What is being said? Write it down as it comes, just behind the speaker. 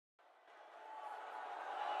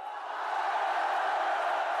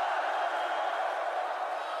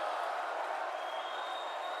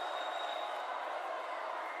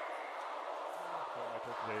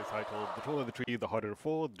today's titled The Taller the Tree, the Harder to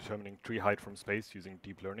Fall, Determining Tree Height from Space Using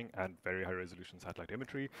Deep Learning and Very High Resolution Satellite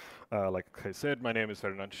Imagery. Like I said, my name is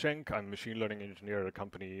Ferdinand Schenck. I'm a machine learning engineer at a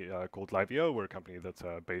company called Livio. We're a company that's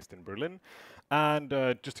based in Berlin. And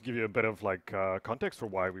just to give you a bit of context for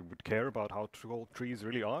why we would care about how tall trees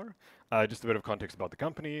really are, just a bit of context about the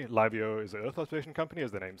company. Livio is an Earth observation company,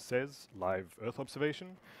 as the name says, live Earth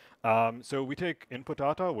observation. So we take input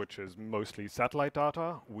data, which is mostly satellite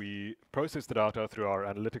data. We process the data through our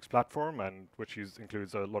analytics platform, and which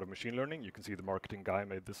includes a lot of machine learning. You can see the marketing guy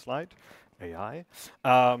made this slide, AI.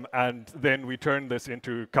 And then we turn this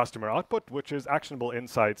into customer output, which is actionable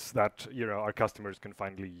insights that our customers can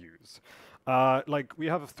finally use. We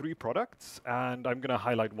have 3 products, and I'm going to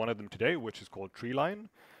highlight one of them today, which is called Treeline.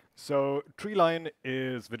 So Treeline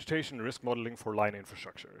is vegetation risk modeling for line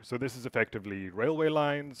infrastructure. So this is effectively railway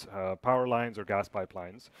lines, power lines, or gas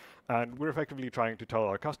pipelines. And we're effectively trying to tell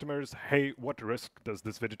our customers, hey, what risk does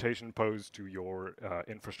this vegetation pose to your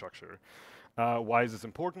infrastructure? Why is this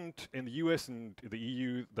important? In the US and the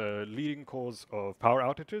EU, the leading cause of power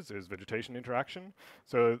outages is vegetation interaction.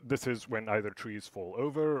 So this is when either trees fall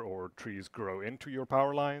over or trees grow into your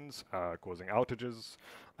power lines, causing outages.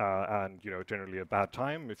 And generally a bad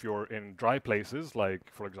time. If you're in dry places, like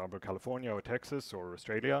for example California or Texas or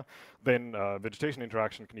Australia, then vegetation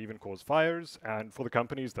interaction can even cause fires. And for the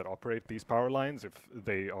companies that operate these power lines, if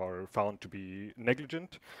they are found to be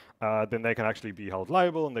negligent, then they can actually be held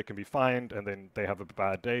liable and they can be fined, and then they have a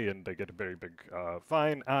bad day and they get a very big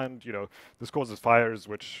fine. And this causes fires,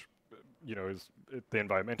 which the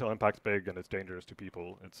environmental impact's big and it's dangerous to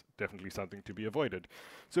people. It's definitely something to be avoided.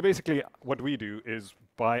 So basically, what we do is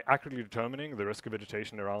by accurately determining the risk of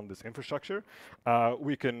vegetation around this infrastructure,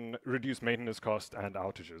 we can reduce maintenance costs and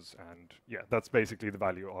outages. And yeah, that's basically the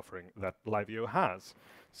value offering that Livio has.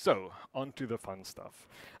 So on to the fun stuff.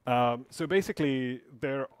 So basically,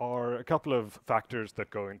 there are a couple of factors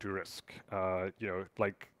that go into risk.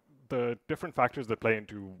 The different factors that play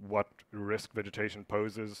into what risk vegetation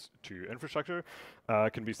poses to infrastructure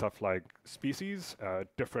can be stuff like species.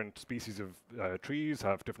 Different species of trees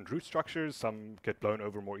have different root structures. Some get blown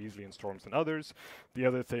over more easily in storms than others. The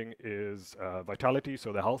other thing is vitality,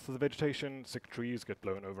 so the health of the vegetation. Sick trees get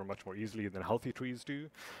blown over much more easily than healthy trees do.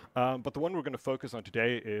 But the one we're going to focus on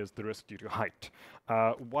today is the risk due to height.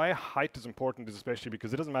 Why height is important is especially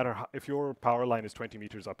because it doesn't matter if your power line is 20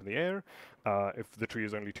 meters up in the air, if the tree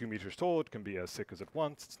is only 2 meters tall, it can be as sick as it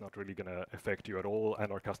wants. It's not really going to affect you at all,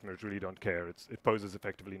 and our customers really don't care. It poses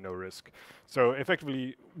effectively no risk. So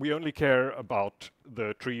effectively, we only care about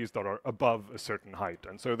the trees that are above a certain height.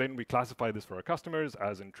 And so then we classify this for our customers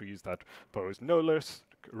as in trees that pose no risk,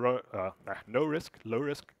 no risk, low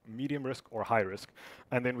risk, medium risk, or high risk.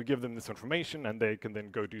 And then we give them this information, and they can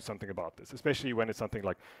then go do something about this, especially when it's something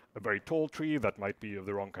like a very tall tree that might be of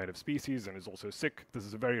the wrong kind of species and is also sick. This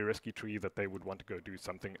is a very risky tree that they would want to go do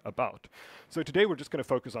something about. So today we're just going to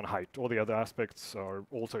focus on height. All the other aspects are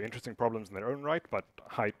also interesting problems in their own right, but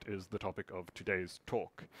height is the topic of today's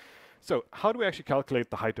talk. So how do we actually calculate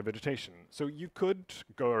the height of vegetation? So you could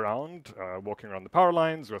go around walking around the power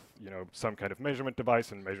lines with some kind of measurement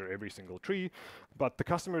device and measure every single tree, but the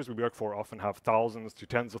customers we work for often have thousands to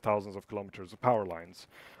tens of thousands of kilometers of power lines.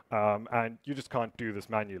 And you just can't do this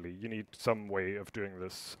manually. You need some way of doing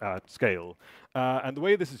this at scale. And the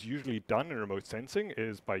way this is usually done in remote sensing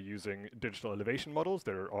is by using digital elevation models.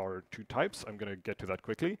 There are 2 types. I'm going to get to that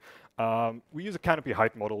quickly. We use a canopy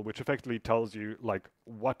height model, which effectively tells you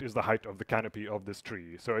what is the height of the canopy of this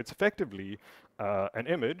tree. So it's effectively an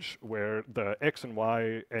image where the X and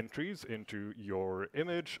Y entries into your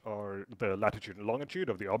image are the latitude and longitude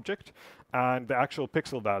of the object, and the actual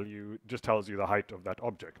pixel value just tells you the height of that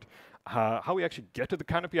object. How we actually get to the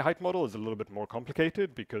canopy height model is a little bit more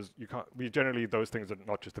complicated because those things are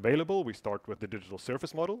not just available. We start with the digital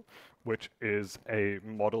surface model, which is a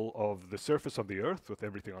model of the surface of the Earth with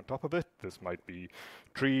everything on top of it. This might be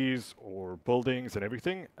trees or buildings and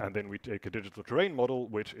everything. And then we take a digital terrain model,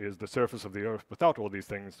 which is the surface of the Earth without all these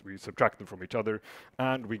things. We subtract them from each other,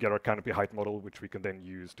 and we get our canopy height model, which we can then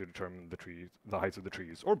use to determine the heights of the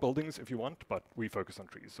trees, or buildings if you want, but we focus on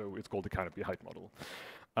trees. So it's called the canopy height model.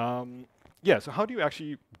 So how do you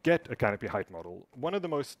actually get a canopy height model? One of the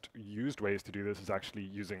most used ways to do this is actually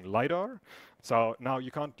using LiDAR. So now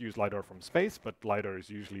you can't use LiDAR from space, but LiDAR is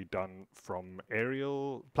usually done from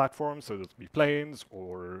aerial platforms, so there'll be planes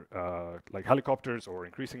or like helicopters or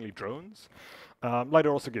increasingly drones.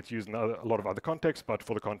 LiDAR also gets used in a lot of other contexts, but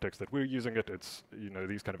for the context that we're using it, it's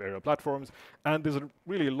these kind of aerial platforms. And there's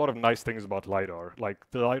really a lot of nice things about LiDAR. Like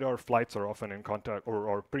the LiDAR flights are often in contact,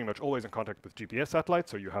 or pretty much always in contact with GPS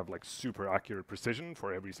satellites, so you have like super accurate precision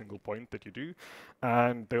for every single point that you do.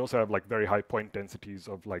 And they also have like very high point densities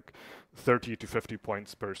of like 30 to 50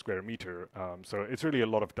 points per square meter. So it's really a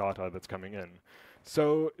lot of data that's coming in.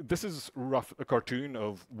 So this is a cartoon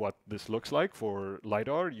of what this looks like for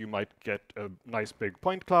LiDAR. You might get a nice big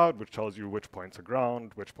point cloud, which tells you which points are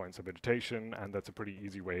ground, which points are vegetation, and that's a pretty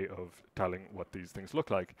easy way of telling what these things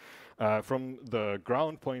look like. From the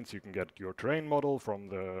ground points, you can get your terrain model. From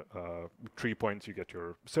the tree points, you get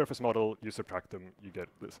your surface model. You subtract them, you get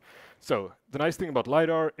this. So the nice thing about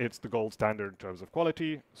LiDAR, it's the gold standard in terms of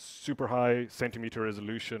quality, super high centimeter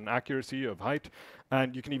resolution accuracy of height,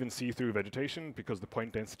 and you can even see through vegetation because the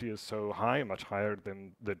point density is so high, much higher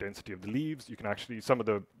than the density of the leaves. You can actually, some of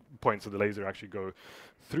the points of the laser actually go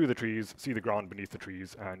through the trees, see the ground beneath the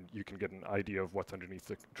trees, and you can get an idea of what's underneath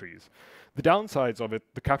the trees. The downsides of it,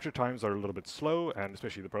 the capture times are a little bit slow, and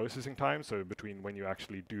especially the processing time. So between when you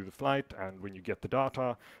actually do the flight and when you get the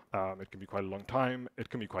data, it can be quite a long time. It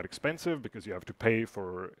can be quite expensive because you have to pay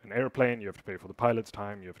for an airplane, you have to pay for the pilot's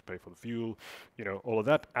time, you have to pay for the fuel, all of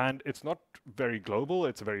that. And it's not very global.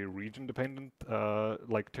 It's a very region-dependent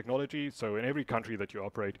like technology. So in every country that you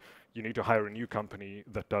operate, you need to hire a new company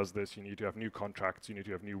that does this. You need to have new contracts. You need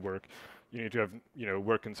to have new work. You need to have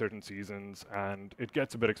work in certain seasons, and it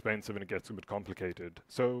gets a bit expensive and it gets a bit complicated.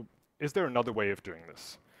 So is there another way of doing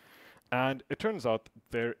this? And it turns out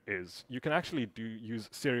there is. You can actually use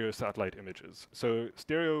stereo satellite images. So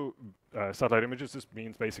stereo satellite images just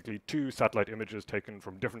means basically two satellite images taken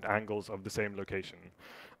from different angles of the same location.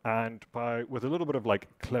 And with a little bit of like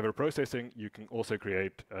clever processing, you can also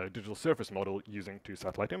create a digital surface model using two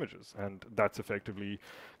satellite images. And that's effectively,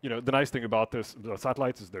 the nice thing about the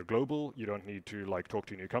satellites is they're global. You don't need to like talk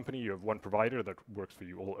to a new company. You have one provider that works for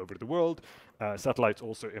you all over the world. Satellites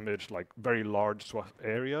also image like very large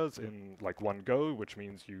areas in like one go, which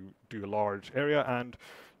means you do a large area, and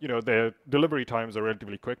their delivery times are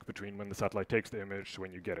relatively quick between when the satellite takes the image to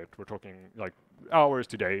when you get it. We're talking like hours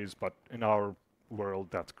to days, but in our world,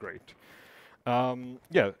 that's great.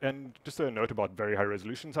 Yeah, and just a note about very high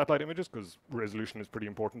resolution satellite images, because resolution is pretty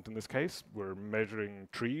important in this case. We're measuring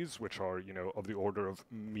trees, which are, of the order of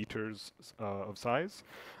meters of size.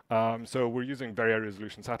 So we're using very high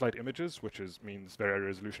resolution satellite images, which means very high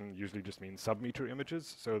resolution usually just means sub-meter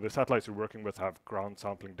images. So the satellites we're working with have ground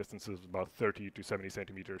sampling distances of about 30 to 70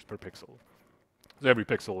 centimeters per pixel. So every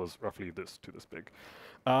pixel is roughly this big.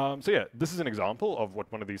 So yeah, this is an example of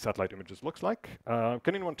what one of these satellite images looks like. Can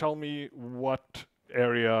anyone tell me what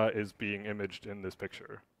area is being imaged in this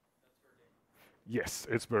picture? Yes,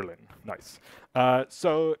 it's Berlin. Nice. If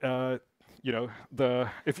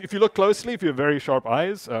you look closely, if you have very sharp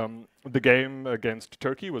eyes, the game against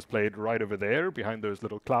Turkey was played right over there, behind those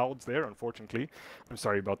little clouds there, unfortunately. I'm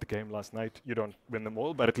sorry about the game last night. You don't win them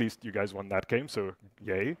all, but at least you guys won that game, so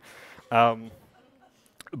yay.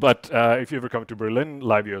 But if you ever come to Berlin,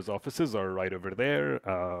 Livio's offices are right over there.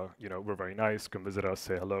 We're very nice. Come visit us,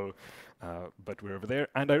 say hello. But we're over there.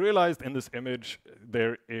 And I realized in this image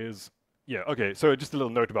there is, so just a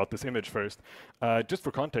little note about this image first. Just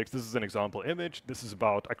for context, this is an example image. This is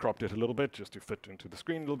I cropped it a little bit just to fit into the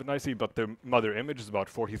screen a little bit nicely, but the mother image is about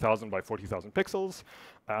 40,000 by 40,000 pixels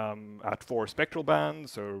at 4 spectral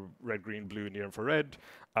bands, so red, green, blue, near infrared.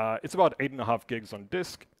 It's about 8.5 gigs on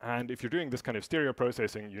disk, and if you're doing this kind of stereo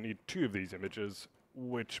processing, you need 2 of these images,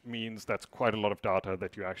 which means that's quite a lot of data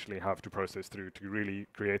that you actually have to process through to really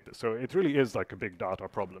create this. So it really is like a big data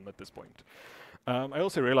problem at this point. I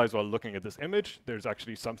also realized while looking at this image, there's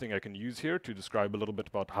actually something I can use here to describe a little bit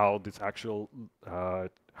about how this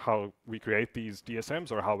how we create these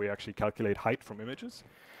DSMs, or how we actually calculate height from images.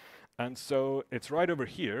 And so it's right over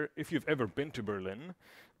here. If you've ever been to Berlin,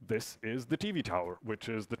 this is the TV tower, which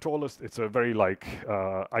is the tallest. It's a very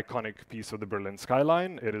iconic piece of the Berlin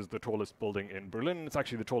skyline. It is the tallest building in Berlin. It's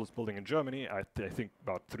actually the tallest building in Germany, I think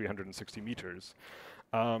about 360 meters.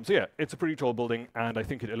 So yeah, it's a pretty tall building, and I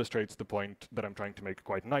think it illustrates the point that I'm trying to make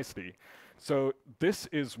quite nicely. So this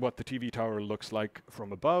is what the TV tower looks like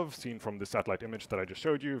from above, seen from the satellite image that I just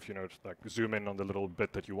showed you. If you just zoom in on the little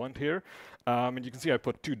bit that you want here. And you can see I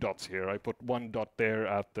put 2 dots here. I put 1 dot there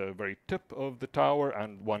at the very tip of the tower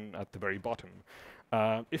and 1 at the very bottom.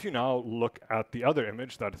 If you now look at the other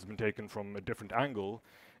image that has been taken from a different angle,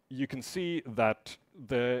 you can see that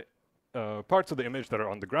parts of the image that are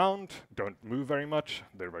on the ground don't move very much,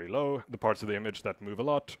 they're very low. The parts of the image that move a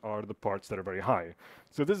lot are the parts that are very high.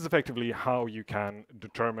 So this is effectively how you can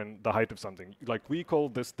determine the height of something. Like, we call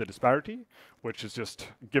this the disparity, which is just,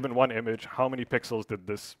 given one image, how many pixels did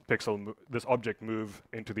this object move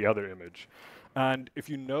into the other image. And if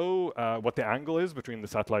you know what the angle is between the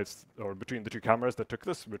satellites, or between the two cameras that took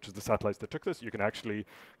this, which is the satellites that took this, you can actually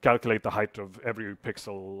calculate the height of every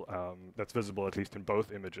pixel that's visible, at least in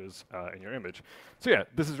both images in your image. So yeah,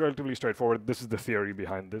 this is relatively straightforward. This is the theory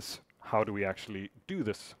behind this. How do we actually do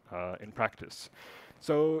this in practice?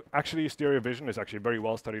 So actually, stereo vision is actually a very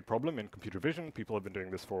well-studied problem in computer vision. People have been doing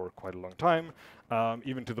this for quite a long time,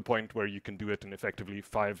 even to the point where you can do it in effectively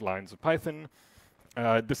 5 lines of Python.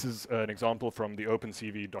 This is an example from the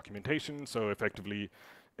OpenCV documentation. So effectively,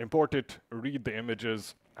 import it, read the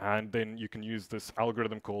images, and then you can use this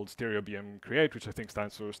algorithm called stereo BM create, which I think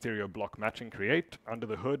stands for stereo block matching create. Under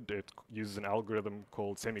the hood, it uses an algorithm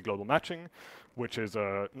called semi-global matching, which is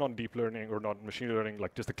not deep learning or not machine learning,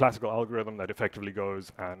 like just a classical algorithm that effectively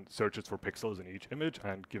goes and searches for pixels in each image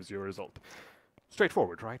and gives you a result.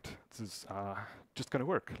 Straightforward, right? This is just going to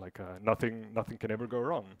work. Like nothing can ever go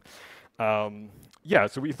wrong. Yeah,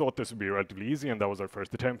 so we thought this would be relatively easy, and that was our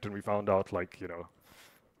first attempt, and we found out, like,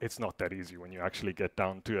 it's not that easy when you actually get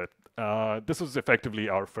down to it. This was effectively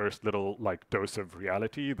our first little like dose of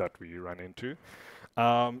reality that we ran into.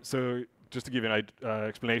 So just to give you an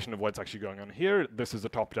explanation of what's actually going on here, this is a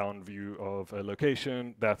top-down view of a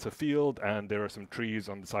location. That's a field, and there are some trees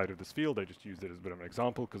on the side of this field. I just used it as a bit of an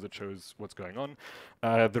example because it shows what's going on.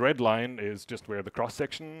 The red line is just where the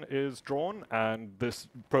cross-section is drawn, and this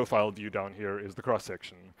profile view down here is the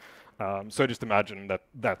cross-section. So just imagine that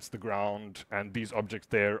that's the ground, and these objects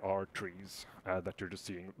there are trees that you're just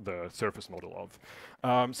seeing the surface model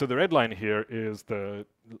of. So the red line here is the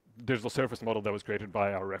digital surface model that was created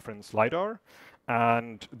by our reference LiDAR,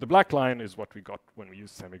 and the black line is what we got when we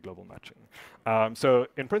used semi-global matching. So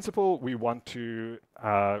in principle, we want to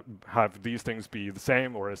have these things be the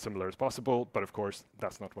same or as similar as possible, but of course,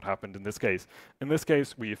 that's not what happened in this case. In this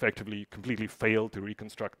case, we effectively completely failed to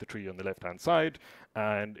reconstruct the tree on the left-hand side,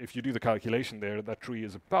 and if you do the calculation there, that tree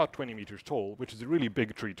is about 20 meters tall, which is a really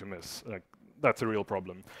big tree to miss. That's a real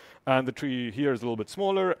problem. And the tree here is a little bit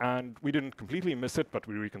smaller, and we didn't completely miss it, but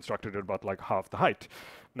we reconstructed it about like half the height.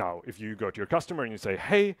 Now, if you go to your customer and you say,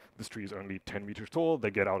 hey, this tree is only 10 meters tall,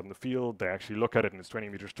 they get out in the field, they actually look at it and it's 20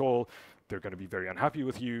 meters tall, they're going to be very unhappy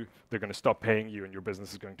with you, they're going to stop paying you, and your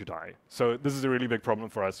business is going to die. So this is a really big problem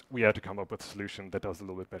for us. We had to come up with a solution that does a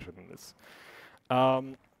little bit better than this.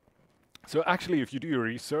 So actually, if you do your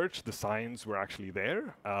research, the signs were actually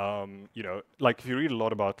there. Like if you read a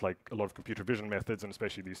lot about like a lot of computer vision methods, and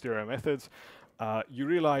especially these stereo methods, you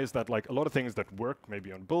realize that like a lot of things that work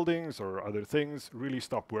maybe on buildings or other things really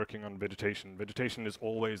stop working on vegetation. Vegetation is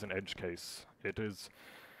always an edge case. It is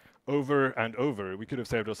over and over. We could have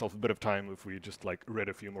saved ourselves a bit of time if we just like read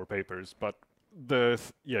a few more papers, but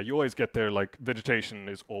you always get there, like vegetation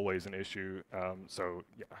is always an issue. So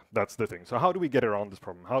yeah, that's the thing. So how do we get around this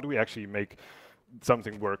problem? How do we actually make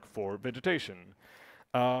something work for vegetation?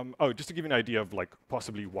 Just to give you an idea of like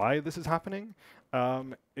possibly why this is happening,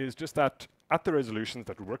 is just that at the resolutions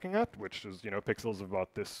that we're working at, which is pixels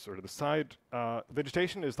about this sort of the side,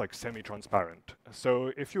 vegetation is like semi-transparent.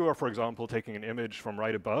 So if you are, for example, taking an image from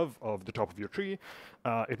right above of the top of your tree,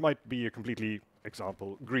 it might be a completely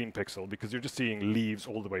green pixel because you're just seeing leaves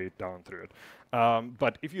all the way down through it.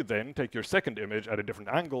 But if you then take your second image at a different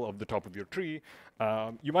angle of the top of your tree,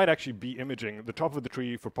 you might actually be imaging the top of the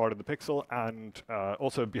tree for part of the pixel and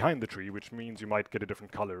also behind the tree, which means you might get a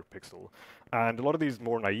different color pixel. And a lot of these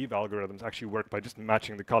more naive algorithms actually work by just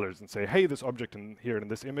matching the colors and say, hey, this object here in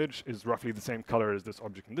this image is roughly the same color as this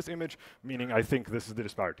object in this image, meaning I think this is the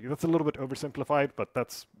disparity. That's a little bit oversimplified, but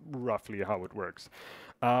that's roughly how it works.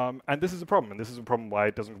 And this is a problem, and this is a problem why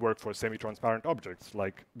it doesn't work for semi-transparent objects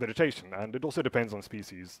like vegetation, and it also depends on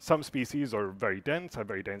species. Some species are very dense, have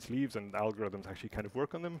very dense leaves, and algorithms actually kind of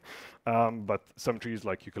work on them. But some trees,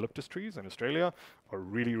 like eucalyptus trees in Australia, are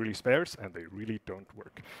really, really sparse, and they really don't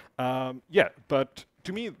work. But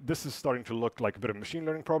to me, this is starting to look like a bit of a machine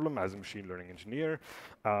learning problem as a machine learning engineer,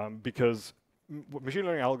 because machine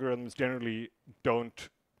learning algorithms generally don't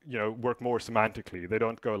work more semantically. They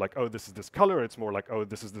don't go like, oh, this is this color. It's more like, oh,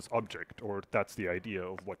 this is this object, or that's the idea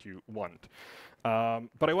of what you want.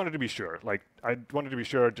 But I wanted to be sure. Like, I wanted to be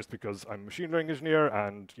sure just because I'm a machine learning engineer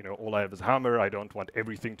and, all I have is a hammer. I don't want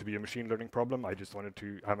everything to be a machine learning problem. I just wanted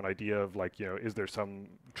to have an idea of like, is there some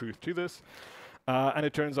truth to this? And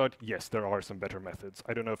it turns out, yes, there are some better methods.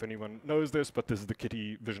 I don't know if anyone knows this, but this is the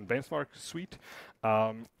Kitty Vision Benchmark suite.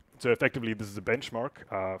 So effectively, this is a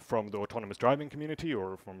benchmark from the autonomous driving community,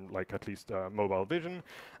 or from like at least mobile vision.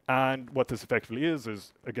 And what this effectively is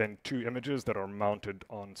again, two images that are mounted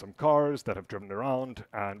on some cars that have driven around,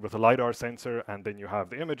 and with a LiDAR sensor, and then you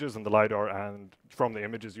have the images and the LiDAR, and from the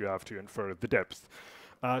images you have to infer the depth.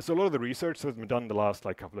 So a lot of the research that's been done in the last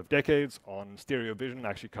couple of decades on stereo vision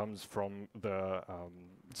actually comes from the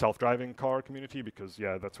self-driving car community, because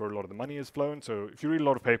that's where a lot of the money is flown. So if you read a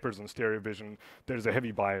lot of papers on stereo vision, there's a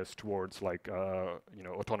heavy bias towards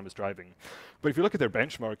autonomous driving. But if you look at their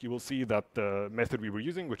benchmark, you will see that the method we were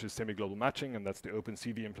using, which is semi-global matching, and that's the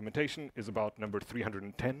OpenCV implementation, is about number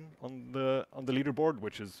 310 on the leaderboard,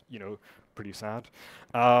 which is pretty sad.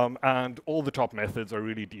 And all the top methods are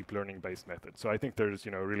really deep learning based methods. So I think there's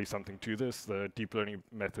really something to this. The deep learning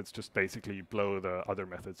methods just basically blow the other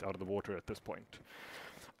methods out of the water at this point.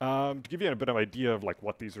 To give you a bit of idea of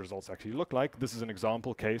what these results actually look like, this is an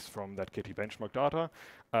example case from that Kitty benchmark data.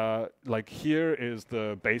 Here is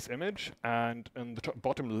the base image, and in the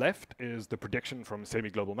bottom left is the prediction from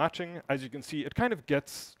semi-global matching. As you can see, it kind of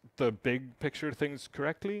gets the big picture things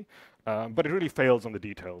correctly, but it really fails on the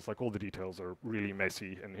details. All the details are really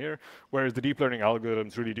messy in here, whereas the deep learning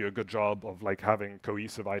algorithms really do a good job of having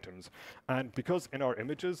cohesive items. And because in our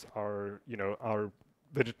images, our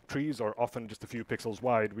the trees are often just a few pixels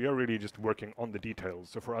wide, we are really just working on the details.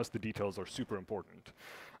 So for us, the details are super important.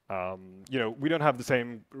 We don't have the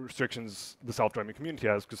same restrictions the self-driving community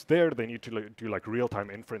has, because there they need to do real-time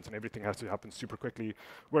inference, and everything has to happen super quickly.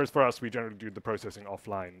 Whereas for us, we generally do the processing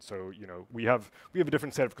offline. So we have a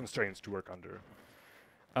different set of constraints to work under.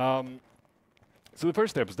 So the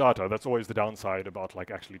first step is data. That's always the downside about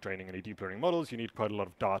actually training any deep learning models. You need quite a lot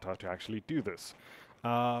of data to actually do this.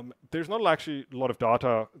 There's not actually a lot of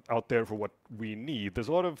data out there for what we need. There's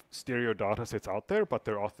a lot of stereo data sets out there, but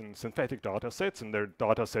they're often synthetic data sets, and they're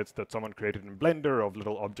data sets that someone created in Blender of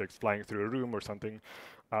little objects flying through a room or something,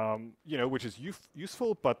 which is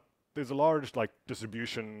useful, but there's a large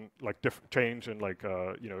distribution, change in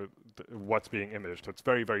what's being imaged. It's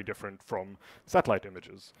very, very different from satellite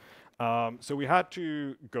images. So we had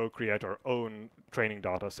to go create our own training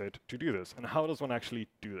data set to do this. And how does one actually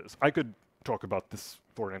do this? I could talk about this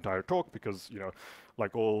for an entire talk, because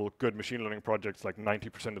all good machine learning projects,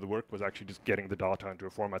 90% of the work was actually just getting the data into a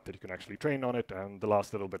format that you can actually train on it, and the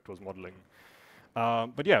last little bit was modeling.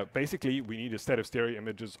 But basically we need a set of stereo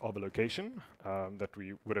images of a location that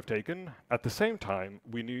we would have taken. At the same time,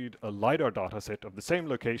 we need a LiDAR data set of the same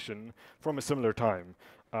location from a similar time.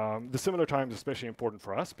 The similar time is especially important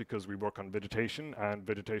for us because we work on vegetation, and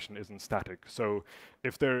vegetation isn't static. So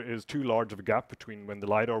if there is too large of a gap between when the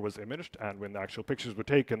LiDAR was imaged and when the actual pictures were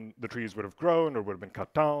taken, the trees would have grown or would have been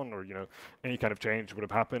cut down, or any kind of change would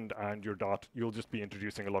have happened, and you'll just be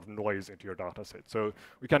introducing a lot of noise into your data set. So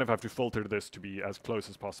we kind of have to filter this to be as close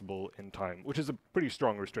as possible in time, which is a pretty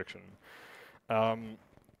strong restriction.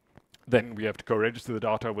 Then we have to co-register the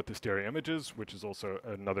data with the stereo images, which is also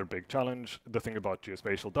another big challenge. The thing about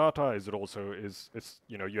geospatial data is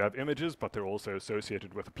you have images, but they're also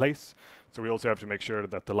associated with a place. So we also have to make sure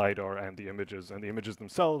that the LiDAR and the images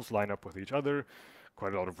themselves line up with each other.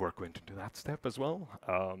 Quite a lot of work went into that step as well.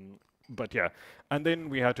 And then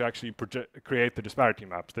we had to actually create the disparity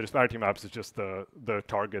maps. The disparity maps is just the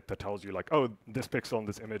target that tells you oh, this pixel in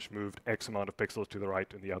this image moved X amount of pixels to the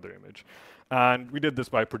right in the other image. And we did this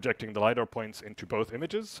by projecting the LiDAR points into both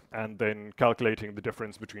images, and then calculating the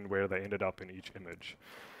difference between where they ended up in each image.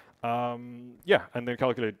 And then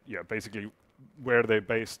calculate, basically where they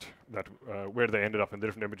ended up in the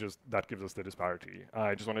different images. That gives us the disparity.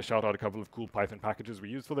 I just want to shout out a couple of cool Python packages we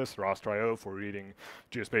use for this: raster.io for reading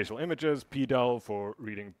geospatial images, pdel for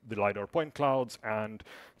reading the LiDAR point clouds, and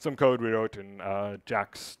some code we wrote in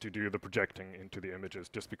JAX to do the projecting into the images,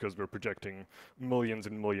 just because we're projecting millions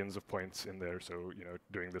and millions of points in there. So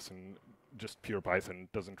doing this in just pure Python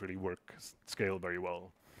doesn't really scale very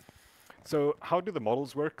well. So how do the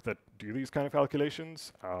models work that do these kind of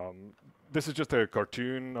calculations? This is just a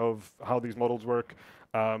cartoon of how these models work,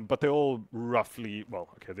 but they all roughly,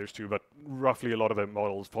 there's two, but roughly a lot of the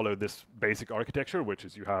models follow this basic architecture, which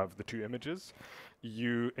is you have the two images.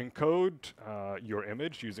 You encode your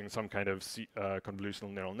image using some kind of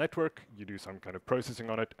convolutional neural network. You do some kind of processing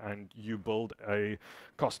on it, and you build a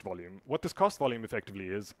cost volume. What this cost volume effectively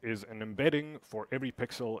is an embedding for every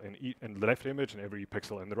pixel in the left image and every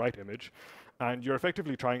pixel in the right image. And you're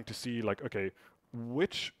effectively trying to see, okay,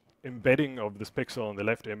 which embedding of this pixel on the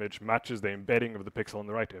left image matches the embedding of the pixel on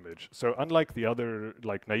the right image. So unlike the other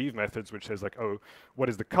like naive methods, which says like, oh, what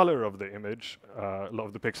is the color of the image,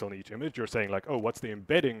 of the pixel in each image, you're saying like, oh, what's the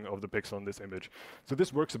embedding of the pixel in this image? So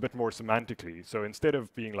this works a bit more semantically. So instead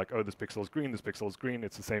of being like, oh, this pixel is green,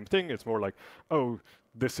 it's the same thing. It's more like, oh,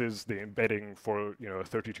 this is the embedding for, a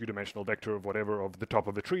 32-dimensional vector of whatever of the top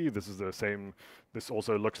of the tree. This is the same. This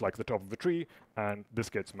also looks like the top of the tree, and this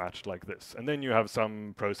gets matched like this. And then you have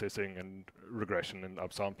some processing and regression and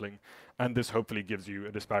upsampling, and this hopefully gives you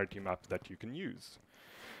a disparity map that you can use.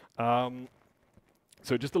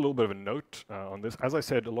 So just a little bit of a note on this. As I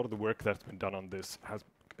said, a lot of the work that's been done on this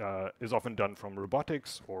is often done from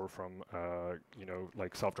robotics or from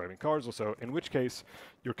like self-driving cars or so, in which case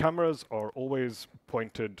your cameras are always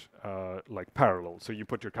pointed like parallel. So you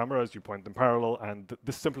put your cameras, you point them parallel, and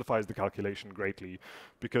this simplifies the calculation greatly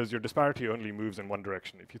because your disparity only moves in one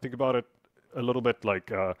direction. If you think about it a little bit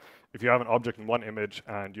like if you have an object in one image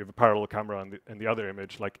and you have a parallel camera in the other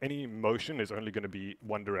image, like any motion is only going to be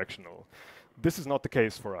one directional. This is not the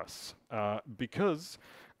case for us because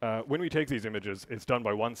when we take these images, it's done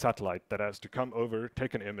by one satellite that has to come over,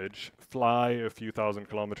 take an image, fly a few thousand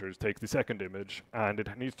kilometers, take the second image, and it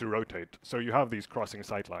needs to rotate. So you have these crossing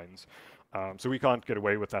sight lines. So we can't get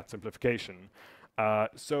away with that simplification.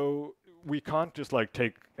 So we can't just like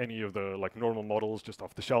take any of the like normal models just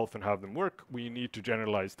off the shelf and have them work. We need to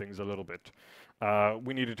generalize things a little bit.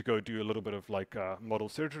 We needed to go do a little bit of like model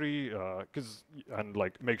surgery and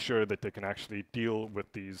like make sure that they can actually deal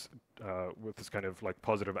with these with this kind of like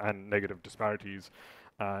positive and negative disparities.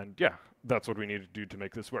 And yeah, that's what we needed to do to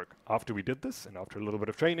make this work. After we did this and after a little bit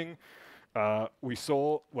of training, we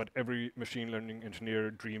saw what every machine learning engineer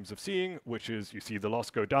dreams of seeing, which is you see the loss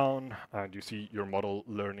go down and you see your model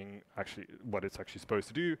learning actually what it's actually supposed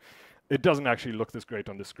to do. It doesn't actually look this great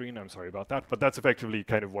on the screen, I'm sorry about that, but that's effectively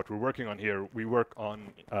kind of what we're working on here. We work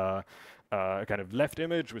on a kind of left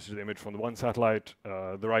image, which is the image from the one satellite,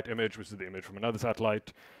 the right image, which is the image from another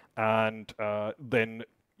satellite, and then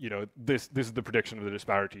this is the prediction of the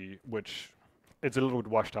disparity, which it's a little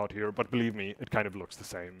bit washed out here, but believe me, it kind of looks the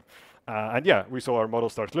same. And yeah, we saw our model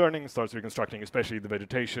starts learning, starts reconstructing, especially the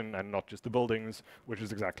vegetation and not just the buildings, which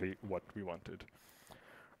is exactly what we wanted.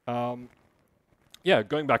 Yeah,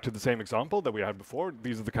 going back to the same example that we had before,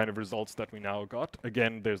 these are the kind of results that we now got.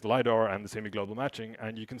 Again, there's the LiDAR and the semi-global matching,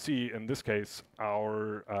 and you can see in this case,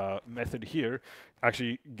 our method here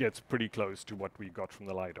actually gets pretty close to what we got from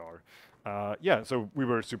the LiDAR. Yeah, so we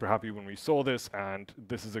were super happy when we saw this, and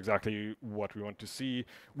this is exactly what we want to see.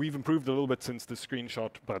 We've improved a little bit since the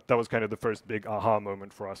screenshot, but that was kind of the first big aha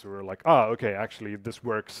moment for us. We were like, okay, actually this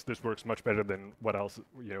works much better than what else,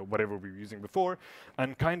 whatever we were using before,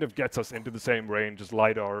 and kind of gets us into the same range as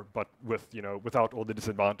LiDAR, but with, without all the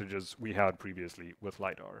disadvantages we had previously with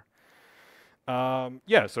LiDAR.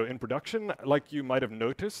 Yeah, so in production, like you might have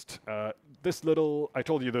noticed, I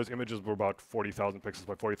told you those images were about 40,000 pixels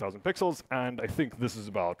by 40,000 pixels, and I think this is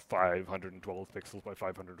about 512 pixels by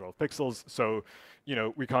 512 pixels. So,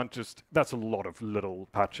 we can't just, that's a lot of little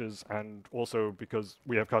patches, and also because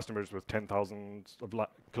we have customers with 10,000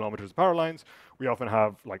 kilometers of power lines, we often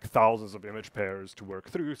have like thousands of image pairs to work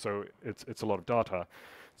through, so it's a lot of data.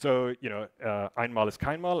 So, einmal ist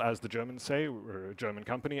keinmal, as the Germans say. We're a German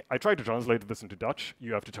company. I tried to translate this into Dutch.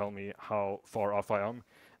 You have to tell me how far off I am.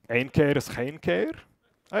 Eén keer is geen keer?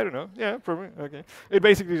 I don't know. Yeah, probably. Okay. It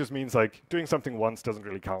basically just means like doing something once doesn't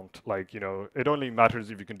really count. Like, it only matters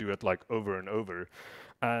if you can do it like over and over.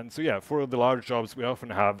 And so yeah, for the large jobs, we often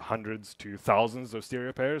have hundreds to thousands of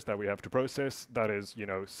stereo pairs that we have to process. That is,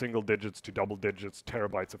 single digits to double digits,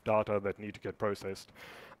 terabytes of data that need to get processed.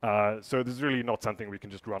 So this is really not something we can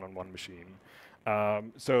just run on one machine.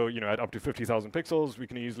 So, at up to 50,000 pixels, we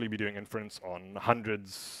can easily be doing inference on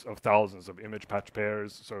hundreds of thousands of image patch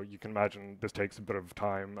pairs. So you can imagine this takes a bit of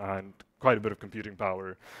time and quite a bit of computing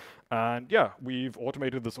power. And yeah, we've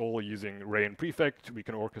automated this all using Ray and Prefect. We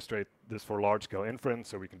can orchestrate this for large-scale inference,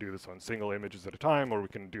 so we can do this on single images at a time, or we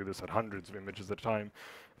can do this at hundreds of images at a time,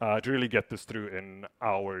 to really get this through in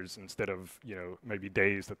hours instead of, maybe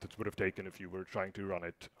days that this would have taken if you were trying to run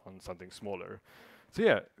it on something smaller. So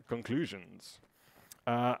yeah, conclusions.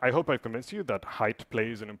 I hope I've convinced you that height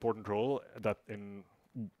plays an important role,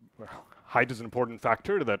 height is an important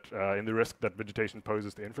factor that in the risk that vegetation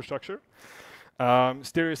poses to infrastructure.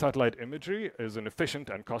 Stereo satellite imagery is an efficient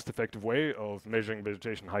and cost-effective way of measuring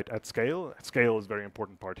vegetation height at scale. Scale is a very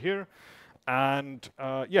important part here. And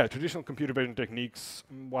yeah, traditional computer vision techniques,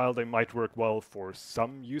 while they might work well for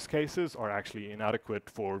some use cases, are actually inadequate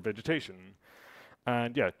for vegetation.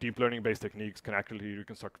 And yeah, deep learning-based techniques can accurately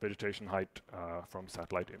reconstruct vegetation height from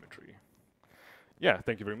satellite imagery. Yeah,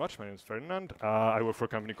 thank you very much. My name is Ferdinand. I work for a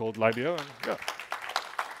company called Livio, and yeah.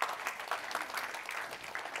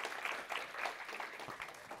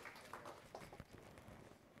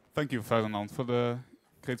 Thank you, Ferdinand, for the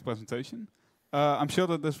great presentation. I'm sure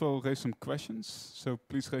that this will raise some questions, so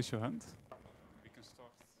please raise your hand. We can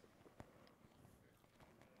start.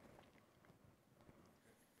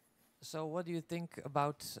 So what do you think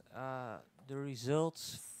about the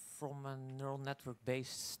results from a neural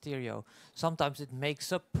network-based stereo? Sometimes it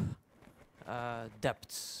makes up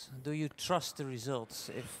depths. Do you trust the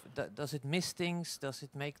results? If does it miss things? Does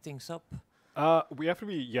it make things up? We have to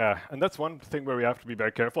be, yeah, and that's one thing where we have to be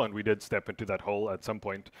very careful, and we did step into that hole at some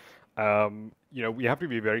point. We have to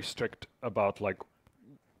be very strict about like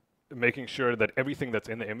making sure that everything that's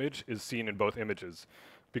in the image is seen in both images.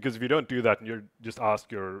 Because if you don't do that and you just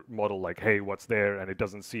ask your model like, hey, what's there, and it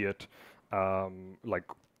doesn't see it,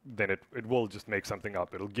 then it will just make something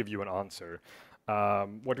up. It'll give you an answer.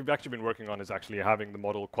 What we've actually been working on is actually having the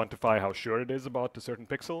model quantify how sure it is about a certain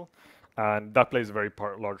pixel. And that plays a very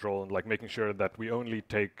large role in like making sure that we only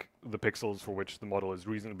take the pixels for which the model is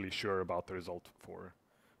reasonably sure about the result for.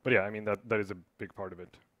 But yeah, I mean, that is a big part of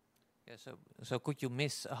it. Yeah, so could you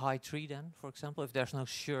miss a high tree then, for example, if there's no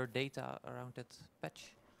sure data around that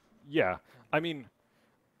patch? Yeah, I mean,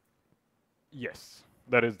 yes,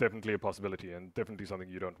 that is definitely a possibility and definitely something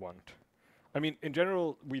you don't want. I mean, in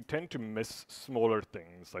general, we tend to miss smaller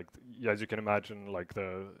things. Like, as you can imagine, like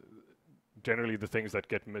generally the things that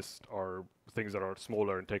get missed are things that are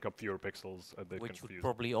smaller and take up fewer pixels, and they Which confuse. would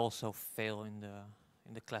probably also fail in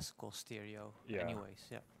the classical stereo, anyways.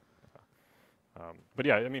 Yeah. But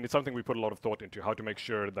yeah, I mean, it's something we put a lot of thought into, how to make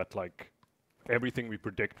sure that like everything we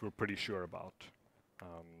predict we're pretty sure about.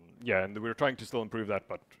 Yeah, and we're trying to still improve that,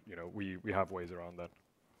 but we have ways around that.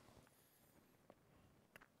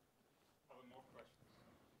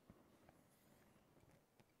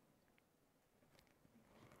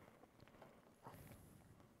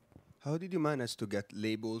 How did you manage to get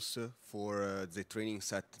labels for the training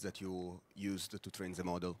set that you used to train the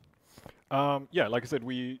model? Yeah, like I said,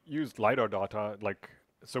 we used LiDAR data,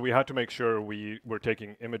 so we had to make sure we were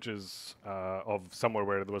taking images of somewhere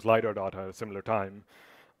where there was LiDAR data at a similar time,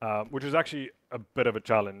 which is actually a bit of a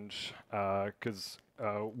challenge because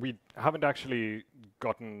we haven't actually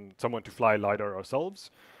gotten someone to fly LiDAR ourselves.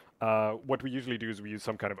 What we usually do is we use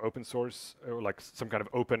some kind of open source, or like some kind of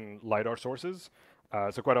open LiDAR sources.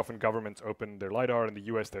 So quite often governments open their LiDAR. In the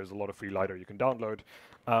US, there's a lot of free LiDAR you can download.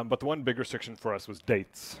 But the one big restriction for us was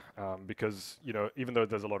dates, because even though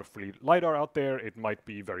there's a lot of free LiDAR out there, it might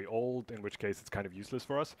be very old, in which case it's kind of useless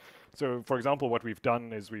for us. So for example, what we've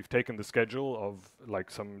done is we've taken the schedule of like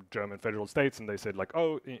some German federal states, and they said like,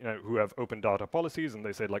 oh, who have open data policies, and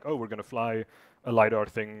they said like, oh, we're going to fly a LiDAR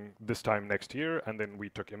thing this time next year, and then we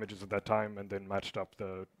took images at that time and then matched up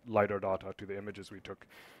the LiDAR data to the images we took,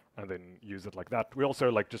 and then use it like that. We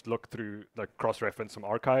also just look through, cross-reference some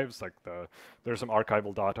archives, there's some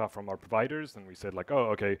archival data from our providers, and we said like,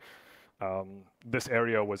 oh, okay, this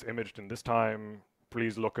area was imaged in this time,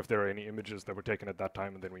 please look if there are any images that were taken at that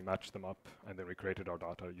time, and then we matched them up, and then we created our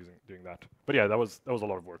data doing that. But yeah, that was a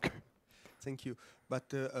lot of work. Thank you.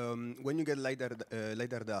 But when you get LiDAR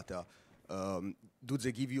data, do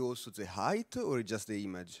they give you also the height or just the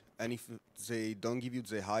image? And if they don't give you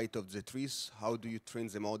the height of the trees, how do you train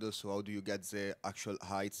the model? So how do you get the actual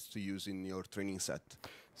heights to use in your training set?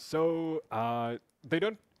 So they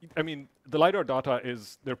don't, I mean, the LiDAR data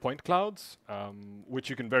is their point clouds, which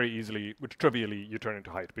you can very easily, which trivially you turn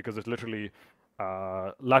into height, because it's literally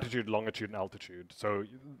latitude, longitude, and altitude. So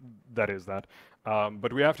that is that.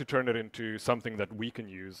 But we have to turn it into something that we can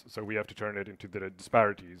use. So we have to turn it into the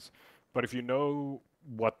disparities. But if you know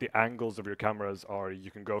what the angles of your cameras are,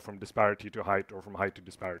 you can go from disparity to height or from height to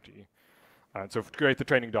disparity. And so to create the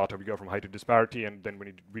training data, we go from height to disparity, and then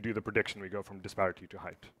when we do the prediction, we go from disparity to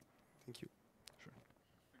height. Thank you. Sure.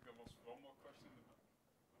 I think there was one more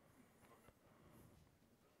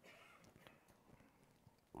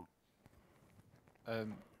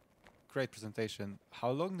question. Great presentation. How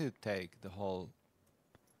long did it take, the whole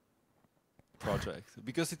project?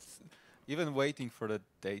 Because it's even waiting for the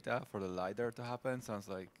data, for the LiDAR to happen, sounds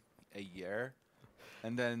like a year.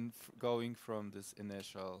 And then going from this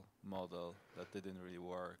initial model that didn't really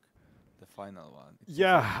work, the final one.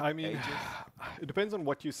 Yeah, I mean, ages? it depends on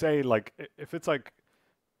what you say. Like, if it's like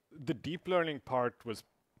the deep learning part was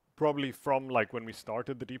probably from like when we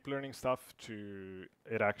started the deep learning stuff to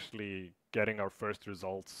it actually getting our first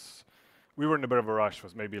results. We were in a bit of a rush,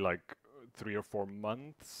 was maybe like 3 or 4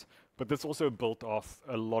 months. But this also built off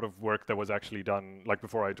a lot of work that was actually done, like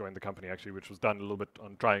before I joined the company actually, which was done a little bit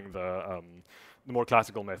on trying the more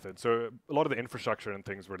classical method. So a lot of the infrastructure and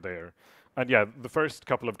things were there. And yeah, the first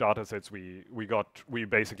couple of data sets we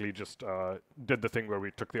basically just did the thing where we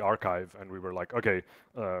took the archive and we were like, okay,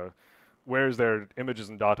 where is there images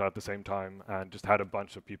and data at the same time, and just had a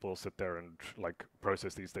bunch of people sit there and like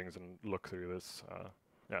process these things and look through this.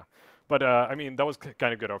 Yeah, but I mean, that was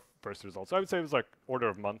kind of good, our first results. So I would say it was like order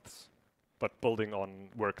of months, but building on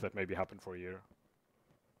work that maybe happened for a year.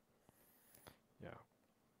 Yeah.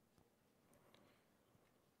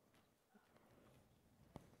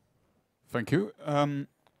 Thank you.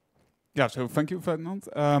 Yeah, so thank you, Ferdinand.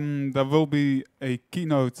 There will be a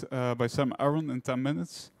keynote by Sam Aaron in 10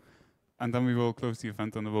 minutes, and then we will close the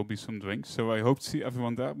event and there will be some drinks. So I hope to see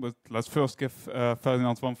everyone there, but let's first give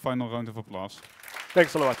Ferdinand one final round of applause.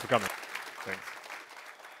 Thanks a lot for coming. Thanks.